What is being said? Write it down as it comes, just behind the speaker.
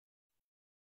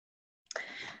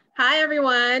Hi,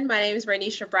 everyone. My name is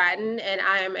Bernice Bratton, and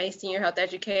I am a senior health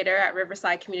educator at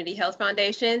Riverside Community Health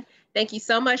Foundation. Thank you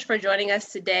so much for joining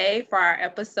us today for our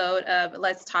episode of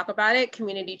Let's Talk About It,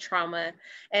 Community Trauma.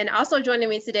 And also joining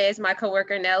me today is my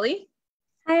coworker, Nelly.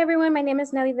 Hi, everyone. My name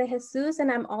is Nelly De Jesus, and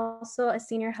I'm also a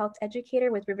senior health educator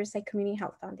with Riverside Community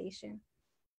Health Foundation.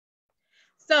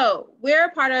 So we're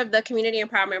a part of the community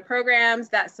empowerment programs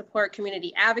that support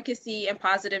community advocacy and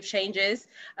positive changes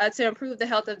to improve the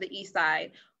health of the East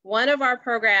Side. One of our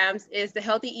programs is the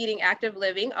Healthy Eating Active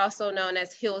Living, also known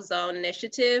as Heal Zone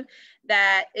Initiative,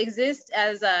 that exists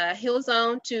as a Heal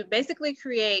Zone to basically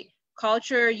create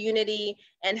culture, unity,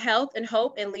 and health and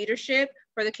hope and leadership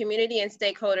for the community and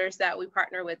stakeholders that we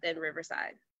partner with in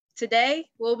Riverside. Today,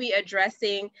 we'll be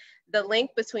addressing the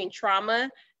link between trauma,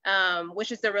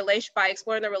 which is by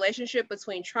exploring the relationship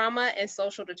between trauma and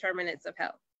social determinants of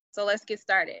health. So let's get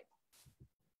started.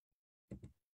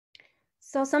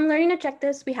 So some learning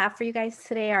objectives we have for you guys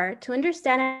today are to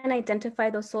understand and identify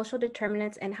those social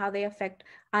determinants and how they affect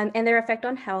and their effect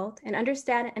on health, and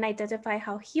understand and identify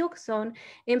how Heal Zone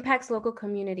impacts local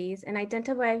communities, and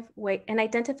identify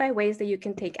ways that you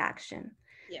can take action.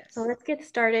 Yes. So let's get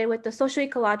started with the social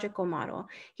ecological model.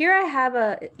 Here I have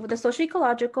the social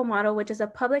ecological model, which is a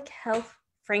public health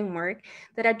framework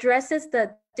that addresses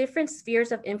the different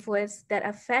spheres of influence that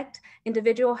affect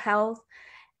individual health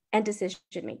and decision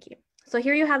making. So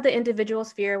here you have the individual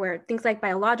sphere, where things like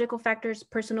biological factors,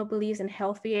 personal beliefs, and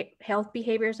health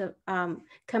behaviors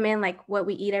come in, like what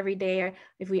we eat every day or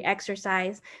if we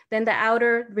exercise. Then the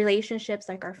outer relationships,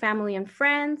 like our family and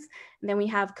friends. And then we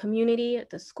have community,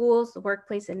 the schools, the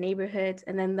workplace, and neighborhoods.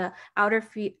 And then the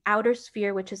outer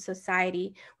sphere, which is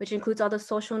society, which includes all the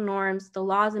social norms, the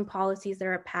laws and policies that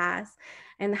are passed,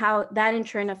 and how that in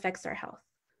turn affects our health.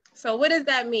 So what does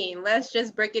that mean? Let's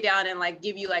just break it down and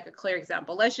give you a clear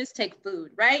example. Let's just take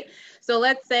food, right? So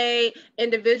let's say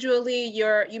individually,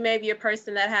 you may be a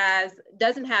person that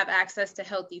doesn't have access to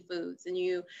healthy foods, and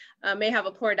you may have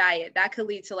a poor diet. That could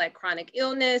lead to chronic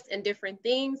illness and different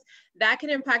things. That can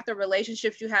impact the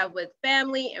relationships you have with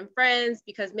family and friends,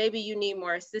 because maybe you need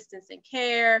more assistance and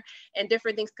care, and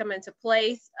different things come into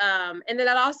place. And then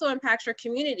that also impacts your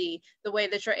community, the way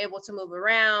that you're able to move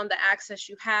around, the access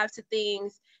you have to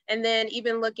things. And then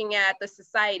even looking at the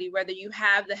society, whether you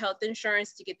have the health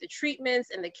insurance to get the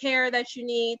treatments and the care that you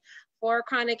need for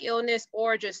chronic illness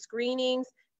or just screenings.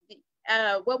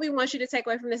 What we want you to take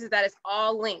away from this is that it's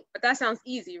all linked. But that sounds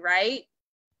easy, right?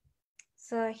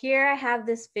 So here I have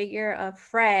this figure of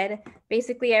Fred,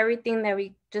 basically everything that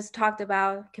we just talked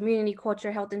about: community,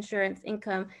 culture, health insurance,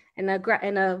 income, and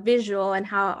a visual, and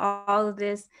how all of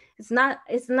this, it's not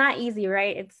easy,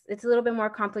 right? It's a little bit more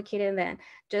complicated than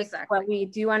just exactly what we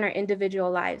do on our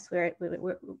individual lives, where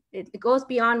it goes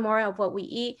beyond more of what we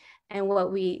eat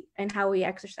and how we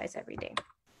exercise every day.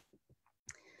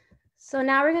 So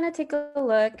now we're going to take a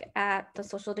look at the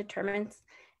social determinants.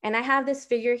 And I have this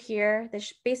figure here that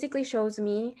basically shows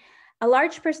me a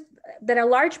large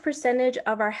percentage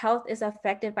of our health is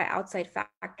affected by outside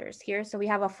factors here. So we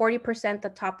have a 40%, the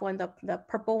top one, the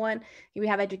purple one. We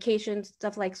have education,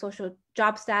 stuff like social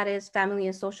job status, family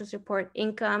and social support,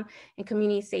 income, and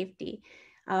community safety.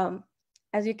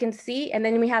 As you can see, and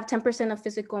then we have 10% of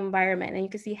physical environment. And you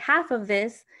can see half of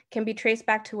this can be traced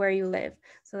back to where you live.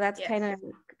 So that's yes.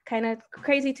 kind of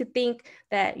crazy to think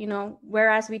that,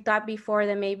 whereas we thought before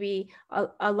that maybe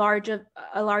a large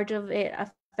of it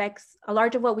affects a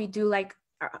large of what we do, like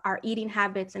our eating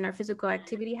habits and our physical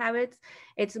activity habits.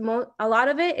 A lot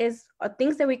of it is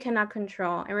things that we cannot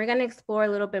control, and we're going to explore a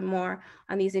little bit more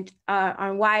on these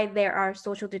on why there are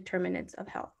social determinants of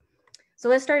health. So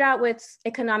let's start out with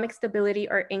economic stability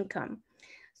or income.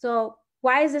 So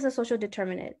why is this a social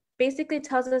determinant? Basically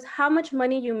tells us how much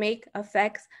money you make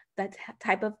affects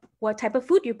what type of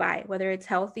food you buy, whether it's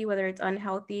healthy, whether it's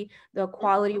unhealthy, the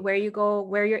quality, where you go,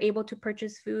 where you're able to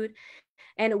purchase food,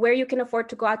 and where you can afford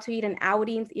to go out to eat, and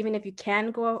outings, even if you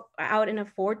can go out and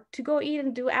afford to go eat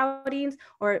and do outings,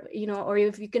 or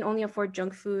if you can only afford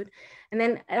junk food. And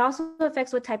then it also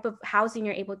affects what type of housing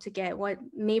you're able to get, what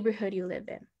neighborhood you live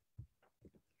in.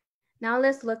 Now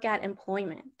let's look at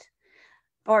employment.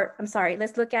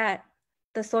 Let's look at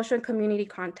the social and community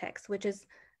context, which is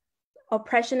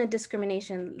oppression and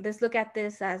discrimination. Let's look at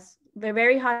this as a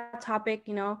very hot topic,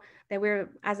 that we're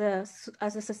as a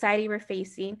society we're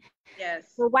facing.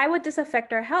 Yes. So why would this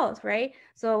affect our health, right?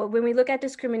 So when we look at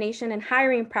discrimination and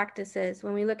hiring practices,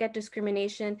 when we look at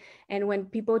discrimination and when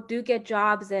people do get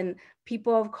jobs, and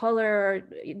people of color,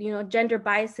 or gender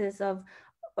biases of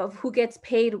who gets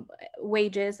paid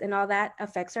wages, and all that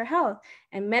affects our health,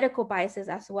 and medical biases,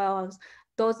 as well as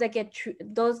those that get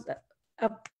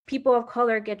people of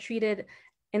color get treated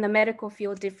in the medical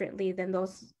field differently than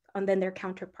their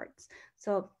counterparts.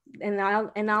 So, and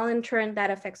I'll in turn,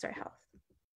 that affects our health.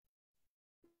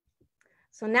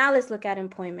 So now let's look at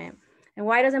employment. And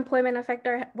why does employment affect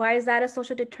why is that a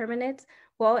social determinant?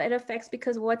 Well, it affects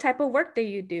because what type of work do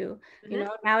you do? You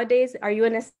know, nowadays, are you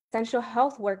an essential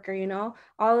health worker? You know,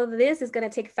 all of this is going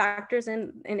to take factors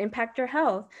and impact your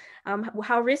health,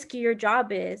 how risky your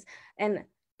job is, and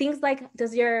things like,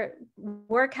 does your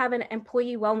work have an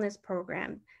employee wellness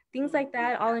program? Things like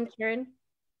that, all in turn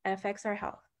affects our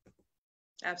health.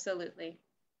 Absolutely.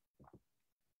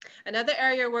 Another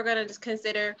area we're going to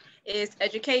consider is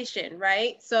education,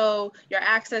 right? So your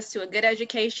access to a good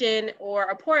education or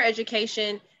a poor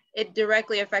education, it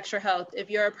directly affects your health. If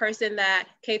you're a person that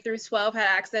K through 12 had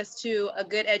access to a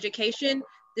good education,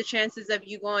 the chances of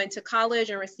you going to college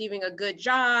and receiving a good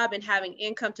job and having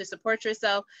income to support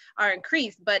yourself are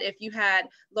increased. But if you had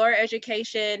lower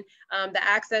education, the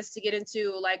access to get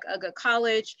into like a good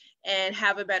college and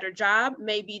have a better job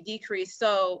may be decreased.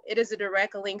 So it is a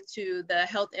direct link to the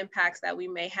health impacts that we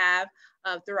may have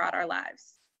throughout our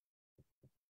lives.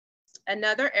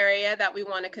 Another area that we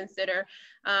want to consider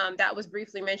that was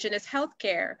briefly mentioned is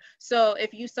healthcare. So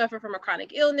if you suffer from a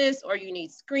chronic illness or you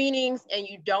need screenings and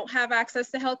you don't have access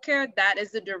to healthcare, that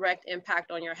is a direct impact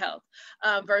on your health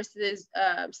versus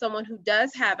someone who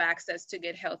does have access to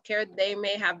good healthcare, they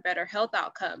may have better health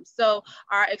outcomes. So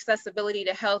our accessibility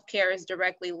to healthcare is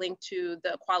directly linked to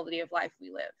the quality of life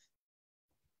we live.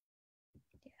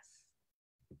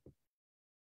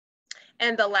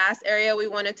 And the last area we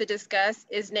wanted to discuss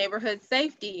is neighborhood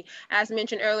safety. As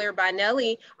mentioned earlier by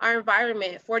Nellie, our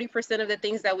environment, 40% of the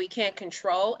things that we can't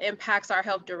control impacts our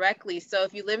health directly. So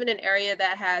if you live in an area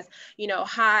that has, you know,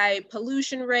 high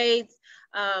pollution rates,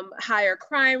 higher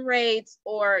crime rates,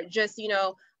 or just, you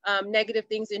know, negative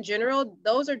things in general,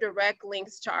 those are direct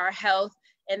links to our health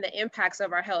and the impacts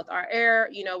of our health. Our air,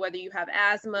 you know, whether you have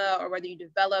asthma or whether you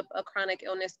develop a chronic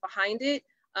illness behind it,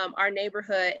 our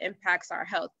neighborhood impacts our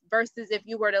health versus if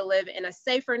you were to live in a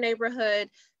safer neighborhood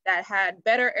that had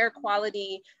better air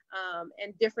quality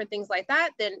and different things like that,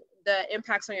 then the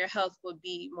impacts on your health would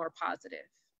be more positive.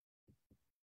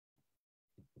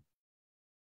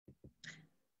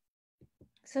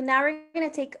 So now we're going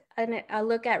to take a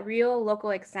look at real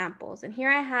local examples. And here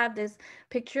I have this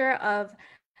picture of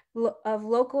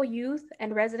local youth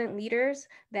and resident leaders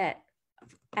that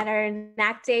at our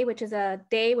NAC Day, which is a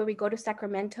day where we go to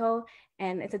Sacramento,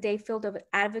 and it's a day filled with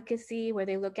advocacy where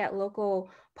they look at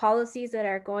local policies that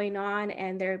are going on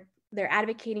and they're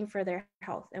advocating for their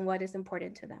health and what is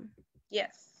important to them.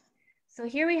 Yes. So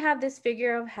here we have this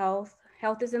figure of health.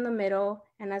 Health is in the middle,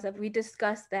 and as we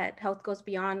discussed, that health goes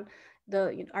beyond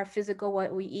our physical,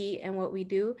 what we eat and what we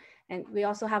do, and we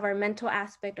also have our mental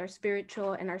aspect, our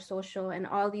spiritual and our social, and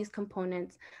all these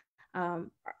components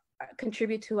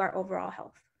contribute to our overall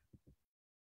health.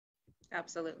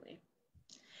 Absolutely.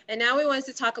 And now we wanted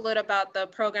to talk a little about the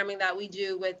programming that we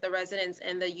do with the residents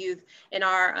and the youth in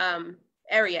our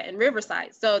area in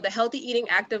Riverside. So the Healthy Eating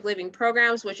Active Living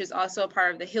programs, which is also a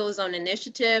part of the Hill Zone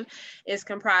Initiative, is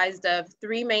comprised of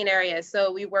 3 main areas.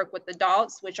 So we work with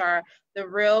adults, which are the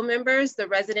real members, the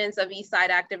residents of Eastside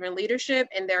Active and Leadership,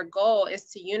 and their goal is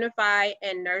to unify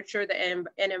and nurture an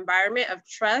environment of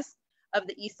trust of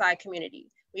the Eastside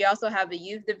community. We also have the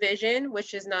youth division,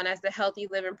 which is known as the Healthy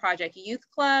Living Project Youth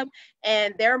Club,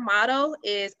 and their motto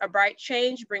is "A bright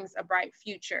change brings a bright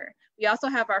future." We also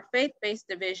have our faith-based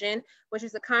division, which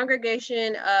is a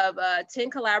congregation of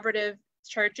 10 collaborative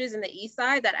churches in the East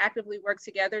Side that actively work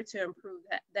together to improve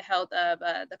the health of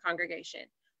the congregation.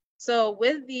 So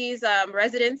with these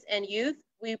residents and youth,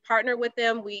 we partner with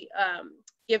them. We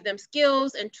give them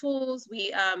skills and tools.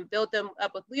 We build them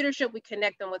up with leadership. We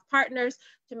connect them with partners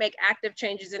to make active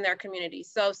changes in their community.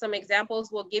 So some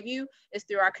examples we'll give you is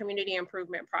through our community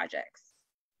improvement projects.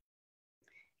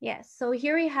 Yes, so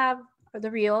here we have the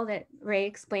REAL that Ray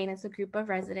explained as a group of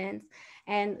residents.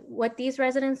 And what these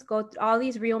residents all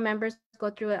these REAL members go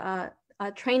through a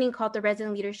training called the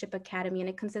Resident Leadership Academy, and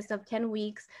it consists of 10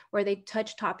 weeks where they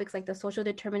touch topics like the social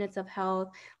determinants of health,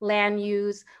 land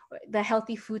use, the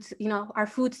healthy foods, you know, our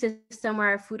food system, where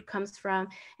our food comes from.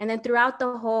 And then throughout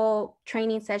the whole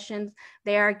training sessions,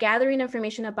 they are gathering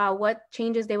information about what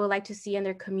changes they would like to see in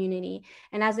their community.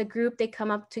 And as a group, they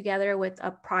come up together with a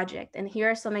project. And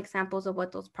here are some examples of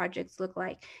what those projects look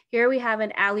like. Here we have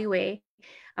an alleyway.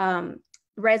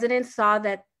 Residents saw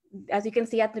that, as you can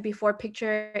see at the before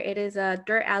picture, it is a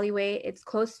dirt alleyway. It's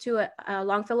close to a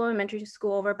Longfellow Elementary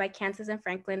School over by Kansas and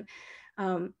Franklin.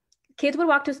 kids would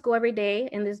walk to school every day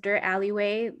in this dirt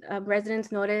alleyway.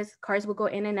 Residents noticed cars would go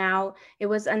in and out. It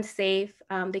was unsafe.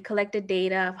 They collected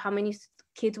data of how many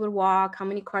kids would walk, how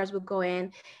many cars would go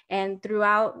in. And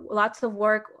throughout lots of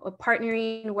work,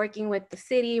 partnering, working with the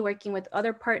city, working with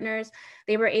other partners,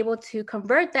 they were able to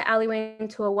convert the alleyway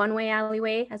into a one-way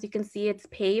alleyway. As you can see, it's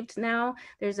paved now.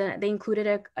 They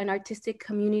included an artistic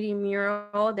community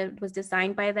mural that was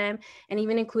designed by them, and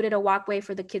even included a walkway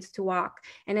for the kids to walk.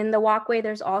 And in the walkway,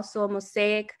 there's also a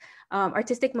mosaic,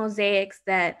 artistic mosaics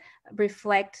that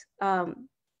reflect the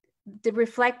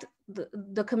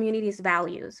community's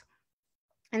values.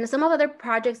 And some of other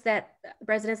projects that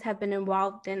residents have been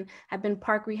involved in have been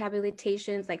park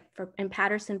rehabilitations, like in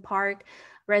Patterson Park.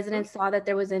 Residents saw that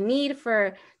there was a need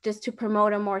for just to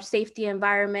promote a more safety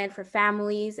environment for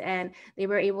families, and they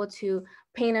were able to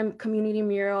paint a community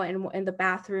mural in the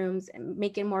bathrooms and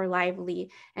make it more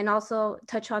lively. And also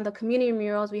touch on the community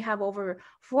murals. We have over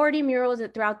 40 murals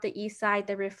throughout the East Side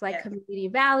that reflect community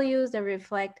values, that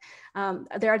reflect,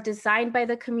 they are designed by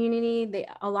the community,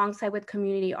 alongside with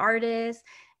community artists.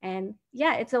 And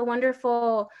yeah, it's a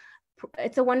wonderful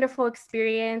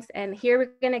experience. And here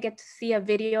we're gonna get to see a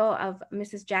video of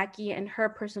Mrs. Jackie and her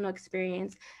personal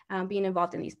experience being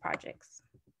involved in these projects.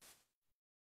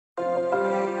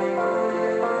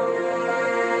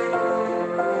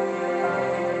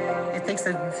 It takes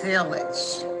a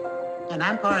village, and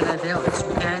I'm part of that village,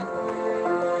 okay?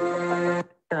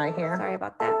 Right here. Sorry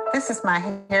about that. This is my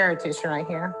heritage right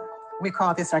here. We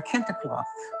call this our kente cloth.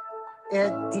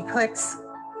 It depicts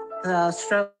the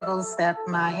struggles that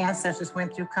my ancestors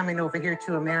went through coming over here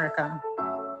to America.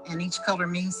 And each color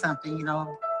means something, you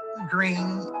know.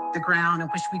 Green, the ground in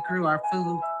which we grew our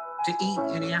food to eat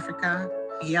in Africa.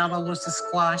 Yellow was the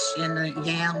squash and the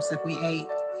yams that we ate.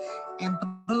 And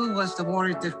blue was the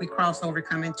water that we crossed over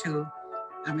coming to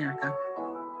America.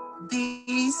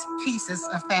 These pieces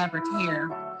of fabric here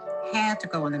had to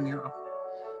go in the mural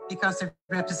because it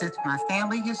represents my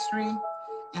family history,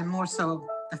 and more so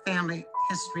the family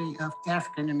history of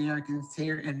African Americans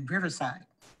here in Riverside.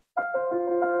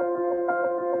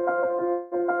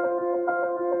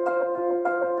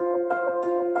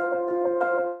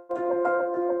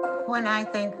 When I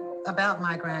think about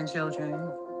my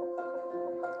grandchildren,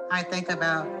 I think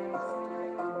about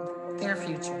their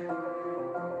future.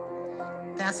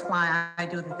 That's why I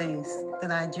do the things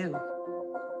that I do.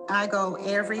 I go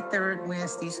every third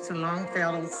Wednesdays to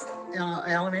Longfellow's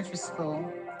elementary school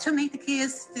to make the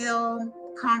kids feel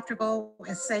comfortable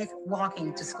and safe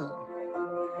walking to school.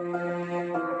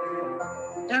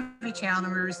 Every child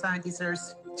in Riverside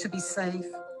deserves to be safe,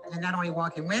 and not only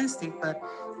walking Wednesday, but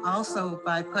also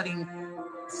by putting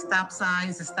stop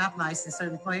signs and stoplights in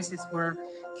certain places where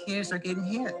kids are getting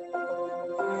hit.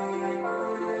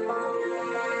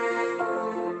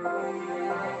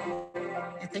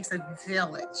 It takes a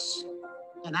village,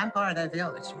 and I'm part of that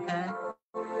village, okay?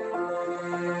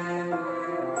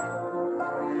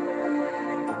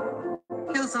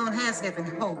 Hillzone has given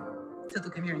hope to the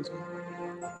community.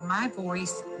 My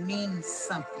voice means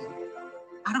something.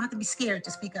 I don't have to be scared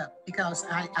to speak up because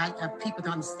people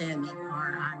don't understand me,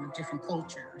 or I'm a different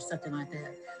culture or something like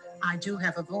that. I do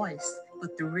have a voice,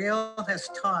 but the real has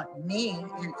taught me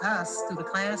and us through the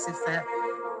classes that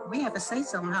we have to say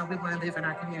something how we want to live in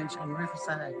our community on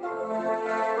Riverside.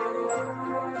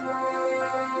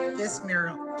 This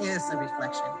mural is a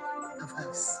reflection of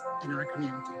us in our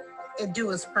community. It do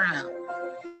us proud.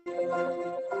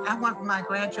 I want my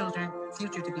grandchildren's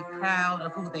future to be proud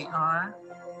of who they are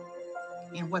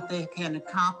and what they can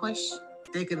accomplish.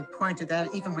 They can point to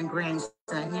that even when Granny's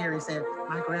not here and say,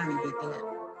 my granny did that.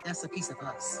 That's a piece of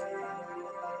us.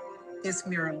 This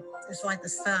mural is like the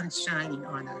sun shining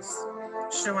on us,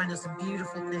 showing us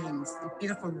beautiful things,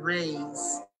 beautiful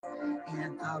rays,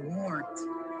 and warmth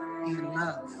and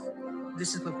love.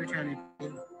 This is what we're trying to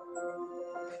do.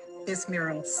 This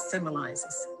mural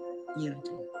symbolizes unity.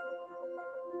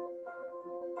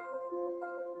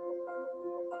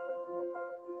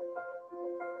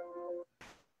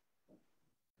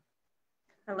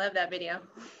 I love that video.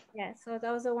 Yeah, so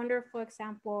that was a wonderful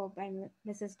example by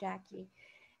Mrs. Jackie.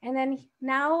 And then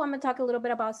now I'm gonna talk a little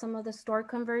bit about some of the store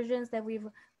conversions that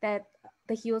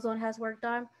the Hillzone has worked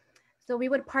on. So we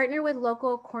would partner with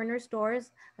local corner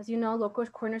stores. As you know, local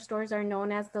corner stores are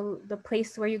known as the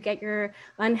place where you get your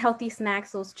unhealthy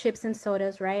snacks, those chips and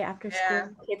sodas, right? After school,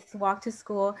 kids walk to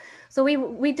school. So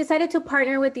we decided to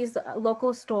partner with these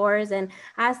local stores and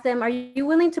ask them, are you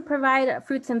willing to provide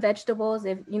fruits and vegetables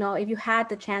if you had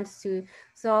the chance to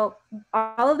So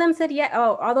all of them said yes.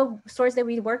 Oh, all the stores that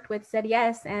we worked with said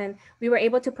yes. And we were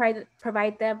able to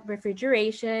provide them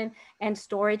refrigeration and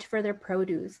storage for their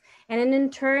produce. And then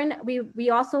in turn, we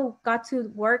also got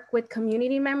to work with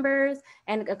community members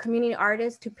and a community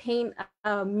artist to paint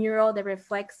a mural that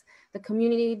reflects the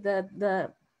community,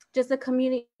 the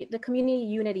community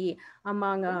unity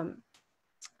among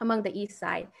the East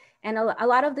Side. And a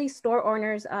lot of these store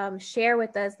owners share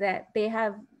with us that they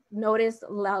have noticed a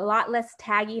lot less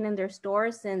tagging in their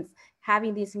stores since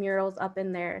having these murals up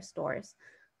in their stores.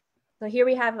 So here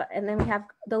we have, and then we have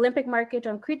the Olympic Market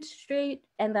on Crete Street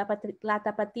and the La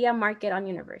Tapatía Market on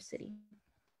University.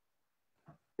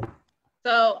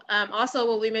 So also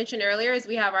what we mentioned earlier is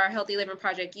we have our Healthy Living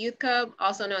Project Youth Club,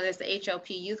 also known as the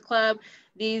HLP Youth Club.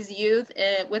 These youth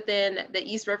within the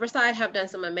East Riverside have done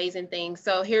some amazing things.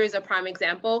 So here's a prime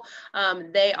example.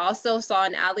 They also saw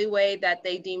an alleyway that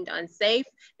they deemed unsafe.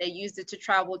 They used it to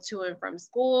travel to and from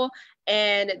school,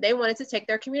 and they wanted to take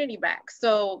their community back.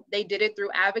 So they did it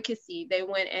through advocacy. They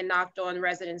went and knocked on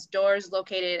residents' doors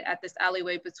located at this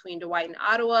alleyway between Dwight and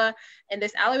Ottawa. And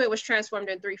this alleyway was transformed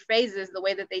in 3 phases. The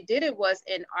way that they did it was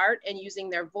in art and using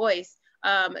their voice.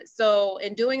 So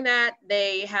in doing that,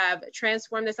 they have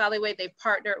transformed this alleyway. They've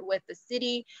partnered with the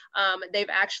city. They've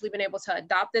actually been able to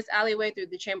adopt this alleyway through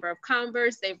the Chamber of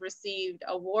Commerce. They've received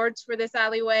awards for this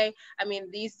alleyway. I mean,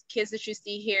 these kids that you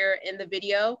see here in the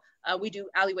video, we do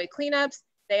alleyway cleanups.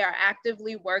 They are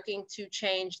actively working to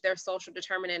change their social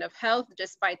determinant of health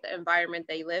despite the environment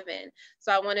they live in.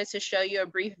 So I wanted to show you a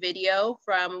brief video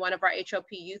from one of our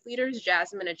HLP youth leaders,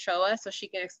 Jasmine Ochoa, so she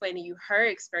can explain to you her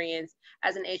experience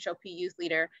as an HLP youth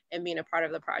leader and being a part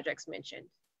of the projects mentioned.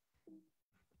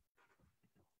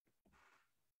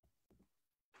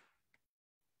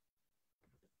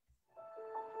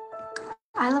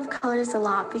 I love colors a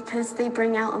lot because they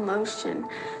bring out emotion.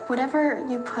 Whatever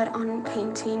you put on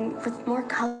painting with more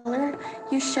color,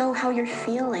 you show how you're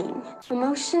feeling.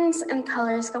 Emotions and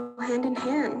colors go hand in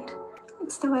hand.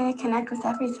 It's the way I connect with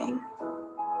everything.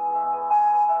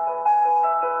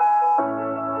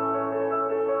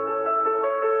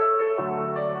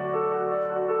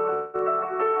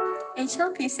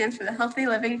 HLP stands for the Healthy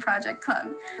Living Project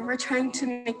Club. We're trying to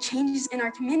make changes in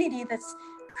our community that's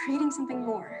creating something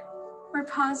more. We're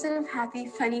positive, happy,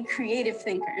 funny, creative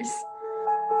thinkers.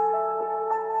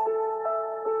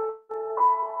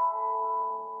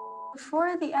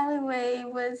 Before, the alleyway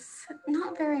was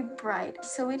not very bright,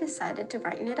 so we decided to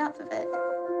brighten it up a bit.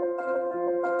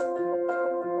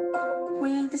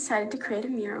 We decided to create a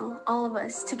mural, all of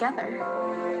us together.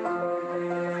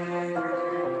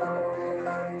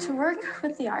 To work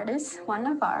with the artist, Juan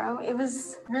Navarro, it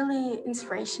was really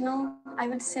inspirational, I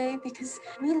would say, because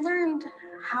we learned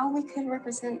how we could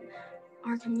represent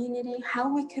our community,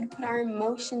 how we could put our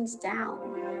emotions down.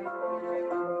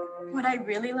 What I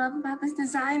really love about this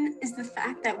design is the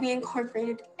fact that we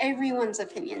incorporated everyone's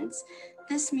opinions.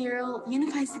 This mural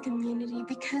unifies the community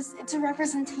because it's a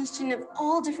representation of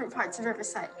all different parts of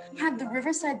Riverside. We have the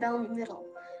Riverside Bell in the middle.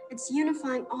 It's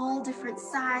unifying all different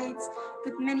sides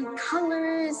with many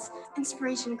colors,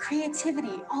 inspiration,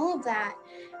 creativity, all of that.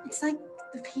 It's like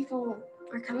the people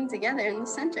are coming together in the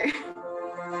center.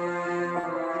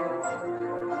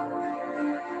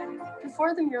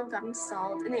 Before the mural got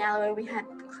installed in the alleyway, we had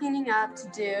cleaning up to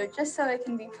do just so it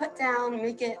can be put down and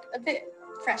make it a bit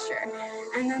fresher.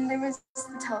 And then there was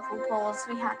the telephone poles.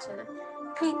 We had to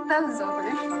paint those over.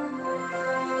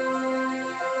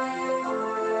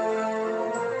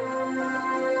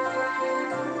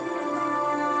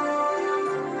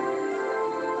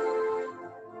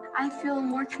 I feel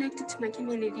more connected to my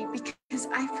community because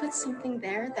I put something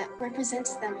there that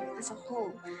represents them as a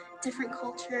whole. Different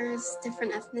cultures,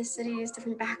 different ethnicities,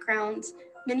 different backgrounds,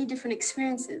 many different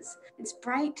experiences. It's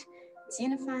bright, it's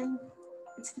unifying,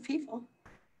 it's the people.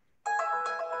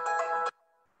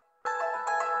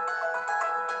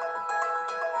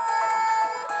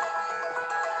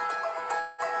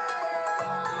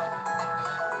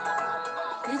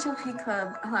 The HLP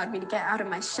Club allowed me to get out of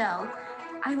my shell.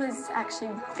 I was actually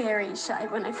very shy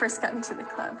when I first got into the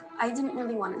club. I didn't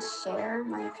really want to share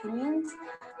my opinions.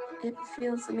 It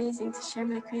feels amazing to share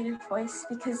my creative voice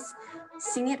because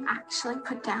seeing it actually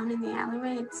put down in the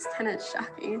alleyway, it's kind of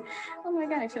shocking. Oh my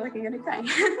God, I feel like I'm gonna cry.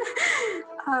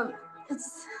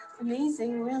 It's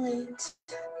amazing, really, to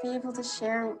be able to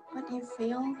share what you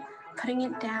feel, putting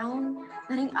it down,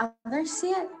 letting others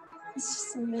see it. It's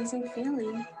just an amazing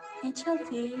feeling.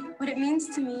 HLP, what it means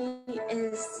to me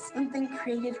is something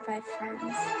created by friends.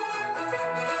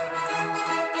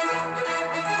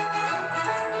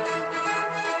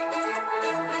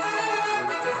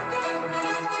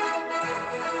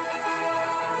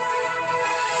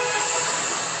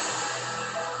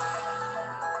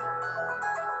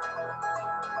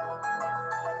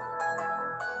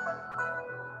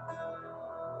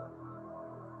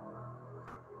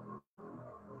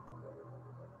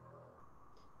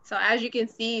 So as you can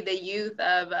see, the youth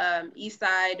of East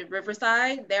Side,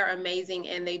 Riverside, they're amazing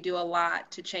and they do a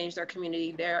lot to change their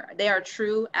community. They are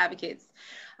true advocates.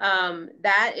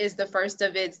 That is the first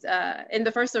of its, and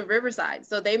the first of Riverside.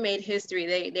 So they made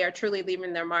history. They are truly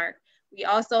leaving their mark. We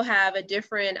also have a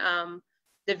different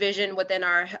division within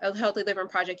our Healthy Living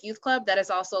Project Youth Club that is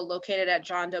also located at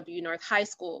John W. North High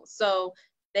School. So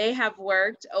they have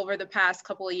worked over the past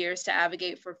couple of years to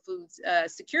advocate for food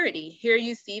security. Here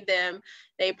you see them.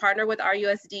 They partner with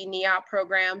RUSD NEOP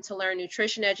program to learn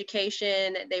nutrition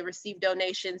education. They received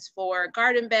donations for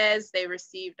garden beds. They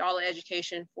received all the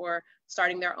education for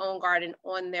starting their own garden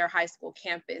on their high school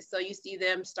campus. So you see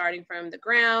them starting from the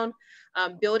ground,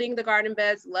 building the garden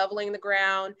beds, leveling the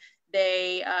ground.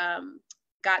 They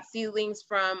got seedlings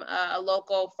from a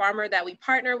local farmer that we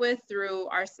partner with through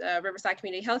our Riverside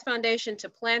Community Health Foundation to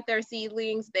plant their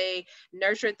seedlings. They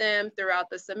nurtured them throughout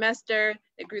the semester.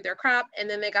 They grew their crop, and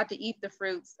then they got to eat the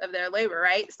fruits of their labor,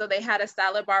 right? So they had a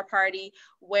salad bar party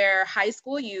where high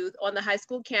school youth on the high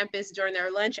school campus during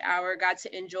their lunch hour got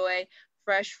to enjoy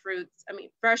fresh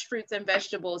fruits and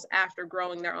vegetables after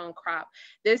growing their own crop.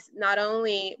 This not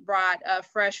only brought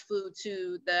fresh food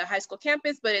to the high school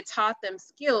campus, but it taught them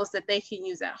skills that they can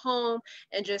use at home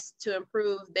and just to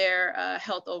improve their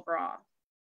health overall.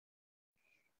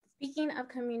 Speaking of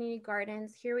community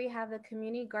gardens, here we have the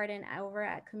community garden over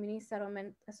at Community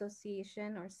Settlement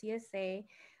Association, or CSA,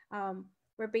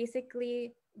 where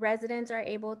basically residents are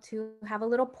able to have a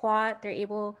little plot. They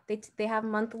have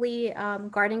monthly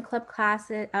garden club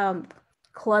classes,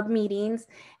 club meetings,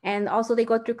 and also they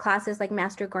go through classes like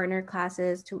master gardener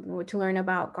classes to learn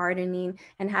about gardening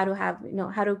and how to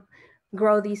how to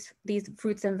grow these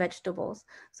fruits and vegetables.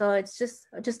 So it's just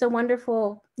a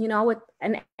wonderful, with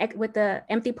the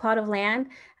empty plot of land,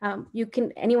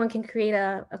 anyone can create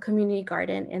a community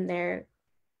garden in their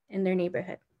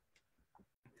neighborhood.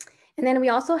 And then we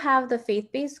also have the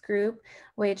faith-based group,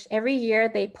 which every year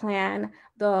they plan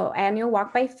the annual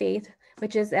Walk by Faith,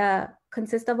 which is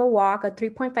consists of a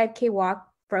 3.5K walk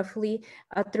roughly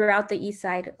throughout the East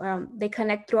Side. They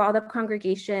connect through all the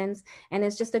congregations, and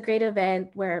it's just a great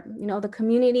event where, the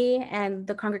community and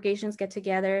the congregations get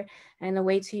together and a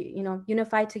way to,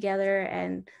 unify together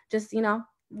and just,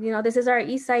 this is our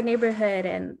East Side neighborhood,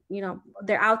 and,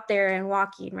 they're out there and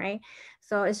walking, right?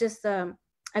 So it's just a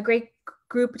great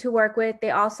group to work with.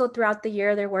 They also, throughout the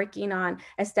year, they're working on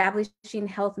establishing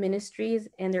health ministries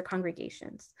in their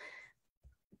congregations.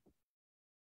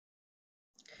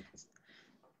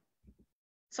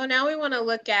 So now we want to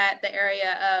look at the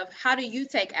area of how do you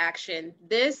take action?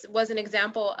 This was an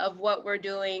example of what we're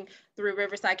doing through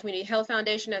Riverside Community Health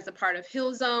Foundation as a part of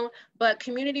Hill Zone, but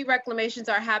community reclamations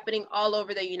are happening all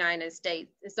over the United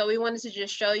States. And so we wanted to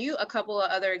just show you a couple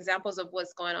of other examples of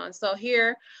what's going on. So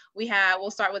here we'll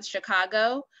start with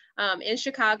Chicago. In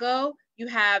Chicago, you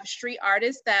have street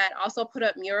artists that also put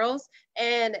up murals.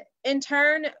 And in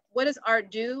turn, what does art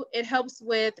do? It helps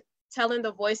with telling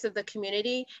the voice of the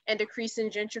community and decreasing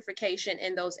gentrification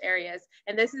in those areas.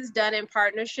 And this is done in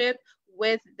partnership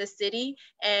with the city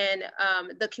and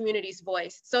the community's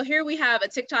voice. So here we have a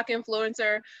TikTok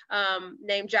influencer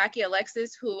named Jackie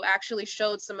Alexis, who actually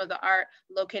showed some of the art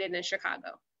located in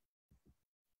Chicago.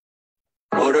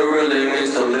 What it really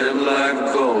means to live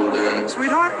like golden.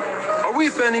 Sweetheart, are we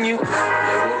offending you? We'll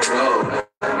go,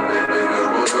 baby,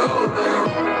 we'll go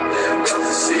down. Love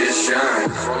to see it shine,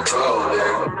 we'll go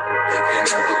down. They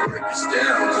can't ever break us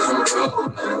down, we'll go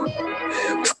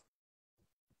down.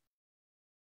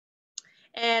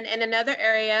 And in another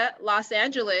area, Los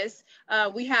Angeles,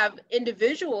 we have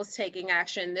individuals taking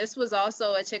action. This was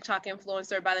also a TikTok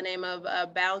influencer by the name of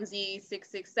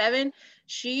Bouncy667.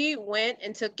 She went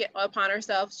and took it upon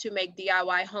herself to make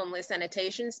DIY homeless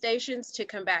sanitation stations to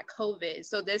combat COVID.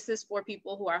 So this is for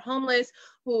people who are homeless,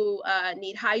 who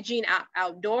need hygiene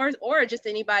outdoors, or just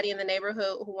anybody in the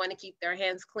neighborhood who want to keep their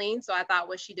hands clean. So I thought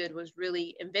what she did was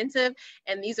really inventive.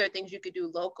 And these are things you could do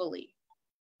locally.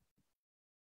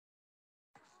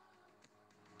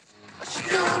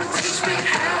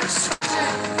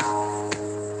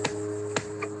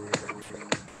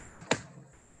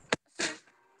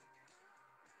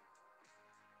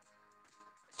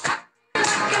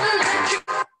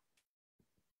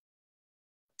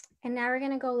 And now we're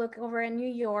going to go look over in New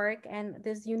York and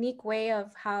this unique way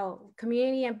of how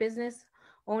community and business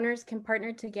owners can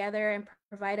partner together and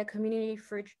provide a community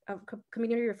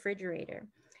refrigerator.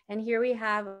 And here we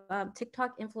have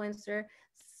TikTok influencer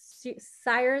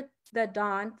Sire the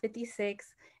Dawn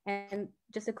 56, and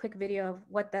just a quick video of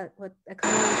what a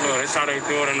community. Oh, that's how they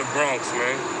do it in the Bronx,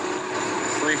 man.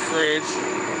 Free fridge.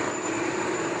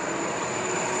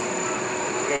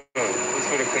 It's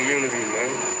for the community,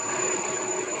 man.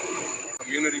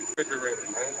 community refrigerator,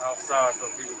 man, outside so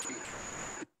people can.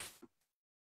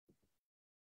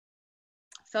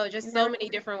 So just so many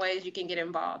different ways you can get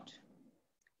involved.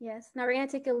 Yes. Now we're going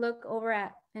to take a look over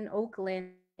at in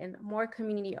Oakland and more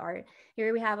community art.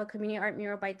 Here we have a community art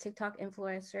mural by TikTok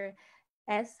influencer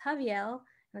S. Javier.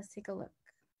 Let's take a look.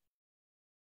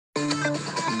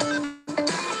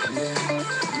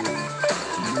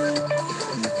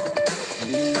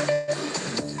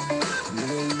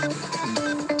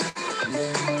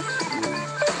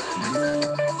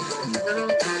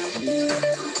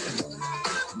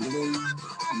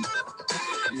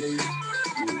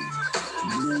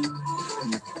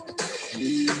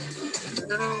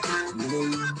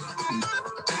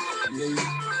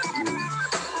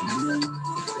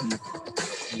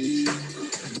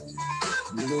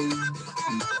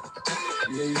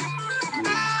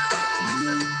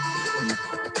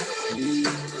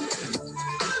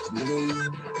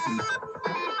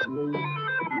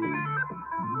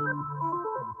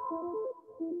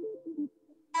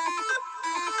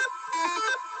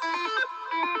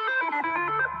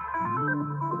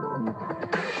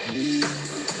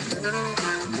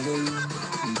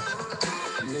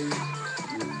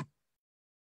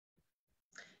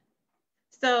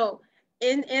 So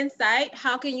in Insight,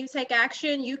 how can you take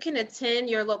action? You can attend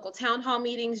your local town hall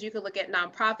meetings. You can look at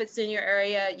nonprofits in your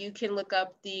area. You can look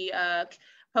up the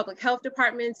public health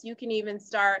departments. You can even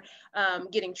start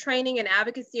getting training and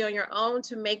advocacy on your own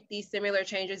to make these similar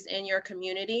changes in your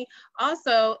community.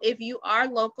 Also, if you are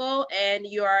local and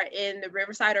you are in the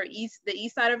Riverside or the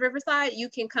east side of Riverside, you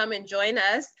can come and join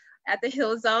us. At the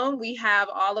Hill Zone, we have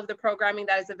all of the programming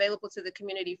that is available to the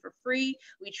community for free.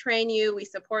 We train you, we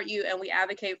support you, and we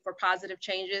advocate for positive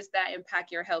changes that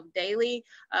impact your health daily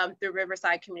through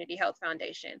Riverside Community Health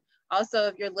Foundation. Also,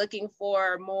 if you're looking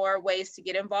for more ways to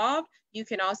get involved, you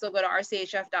can also go to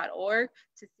rchf.org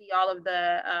to see all of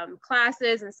the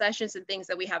classes and sessions and things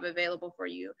that we have available for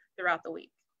you throughout the week.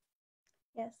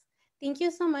 Yes. Thank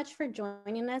you so much for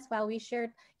joining us while we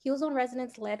shared Hill Zone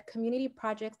residents-led community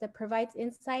projects that provides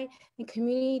insight in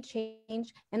community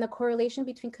change and the correlation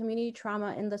between community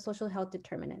trauma and the social health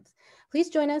determinants. Please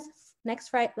join us next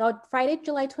Friday,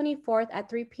 July 24th at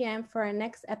 3 p.m. for our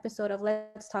next episode of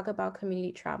Let's Talk About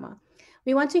Community Trauma.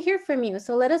 We want to hear from you,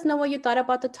 so let us know what you thought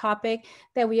about the topic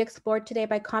that we explored today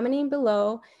by commenting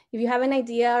below. If you have an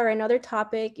idea or another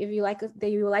topic that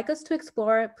you would like us to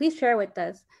explore, please share with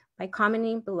us by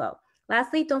commenting below.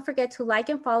 Lastly, don't forget to like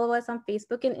and follow us on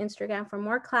Facebook and Instagram for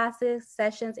more classes,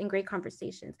 sessions, and great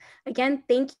conversations. Again,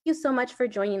 thank you so much for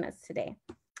joining us today.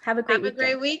 Have a great weekend. Have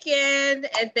a great weekend,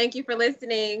 and thank you for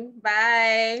listening.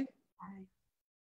 Bye.